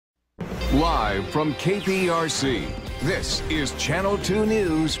Live from KPRC, this is Channel 2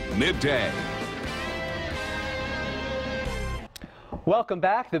 News Midday. Welcome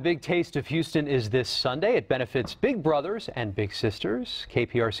back. The Big Taste of Houston is this Sunday. It benefits Big Brothers and Big Sisters.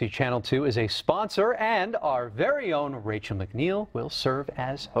 KPRC Channel 2 is a sponsor, and our very own Rachel McNeil will serve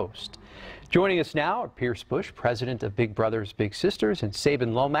as host. Joining us now are Pierce Bush, president of Big Brothers Big Sisters, and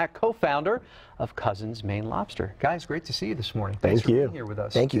Sabin Lomac, co-founder of Cousins Maine Lobster. Guys, great to see you this morning. Thanks for being here with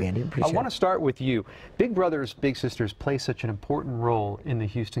us. Thank you, Andy. Appreciate it. I want to start with you. Big Brothers Big Sisters play such an important role in the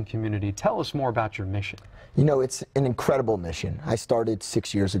Houston community. Tell us more about your mission. You know, it's an incredible mission. I started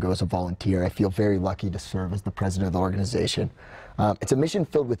 6 years ago as a volunteer. I feel very lucky to serve as the president of the organization. It's a mission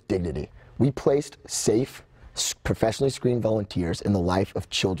filled with dignity. We placed safe, professionally screened volunteers in the life of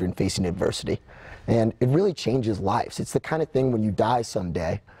children facing adversity. And it really changes lives. It's the kind of thing when you die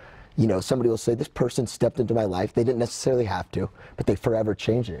someday, you know, somebody will say, this person stepped into my life. They didn't necessarily have to, but they forever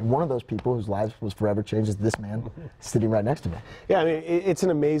changed it. And one of those people whose lives was forever changed is this man sitting right next to me. Yeah, I mean, it's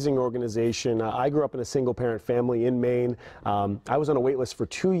an amazing organization. I grew up in a single-parent family in Maine. I was on a wait list for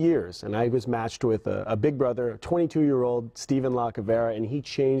 2 years, and I was matched with a big brother, a 22-year-old Stephen LaCavera, and he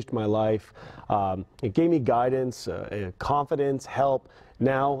changed my life. It gave me guidance, confidence, help.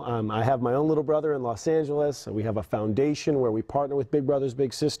 Now, I have my own little brother in Los Angeles. We have a foundation where we partner with Big Brothers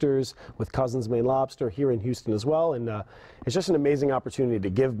Big Sisters, with Cousins Maine Lobster here in Houston as well. And it's just an amazing opportunity to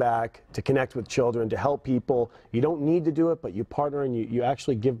give back, to connect with children, to help people. You don't need to do it, but you partner and you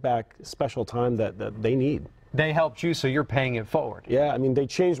actually give back special time that they need. They helped you, so you're paying it forward. Yeah, I mean, they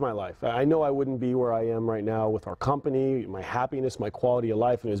changed my life. I know I wouldn't be where I am right now with our company, my happiness, my quality of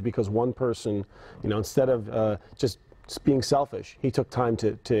life, and it was because one person, you know, instead of just being selfish, he took time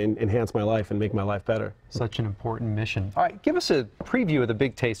to enhance my life and make my life better. Such an important mission. All right, give us a preview of the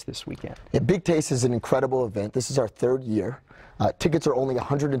Big Taste this weekend. Yeah, Big Taste is an incredible event. This is our third year. Tickets are only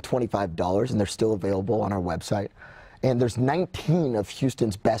 $125, and they're still available on our website. And there's 19 of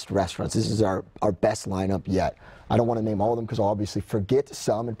Houston's best restaurants. This is our best lineup yet. I don't want to name all of them because I'll obviously forget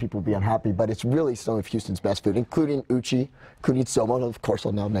some and people will be unhappy, but it's really some of Houston's best food, including Uchi, including Somo, of course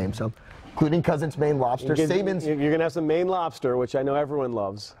I'll now name some, including Cousins Maine Lobster, Sabin's. You're going to have some Maine Lobster, which I know everyone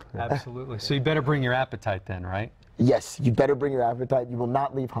loves. Absolutely. So you better bring your appetite then, right? Yes, you better bring your appetite. You will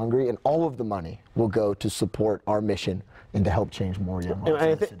not leave hungry, and all of the money will go to support our mission and to help change more young lives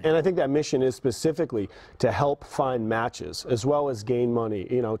in the city. And I think that mission is specifically to help find matches as well as gain money,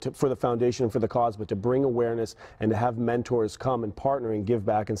 you know, for the foundation and for the cause, but to bring awareness and to have mentors come and partner and give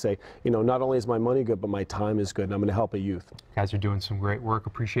back and say, you know, not only is my money good, but my time is good, and I'm going to help a youth. You guys are doing some great work.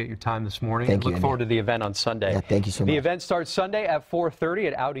 Appreciate your time this morning. Thank you, Look forward to the event on Sunday. Yeah, thank you so much. The event starts Sunday at 4:30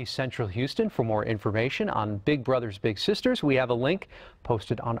 at Audi Central Houston. For more information on Big Brothers Big Sisters, we have a link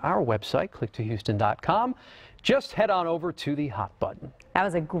posted on our website, click2houston.com. Just head on over to the hot button. That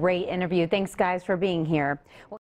was a great interview. Thanks, guys, for being here.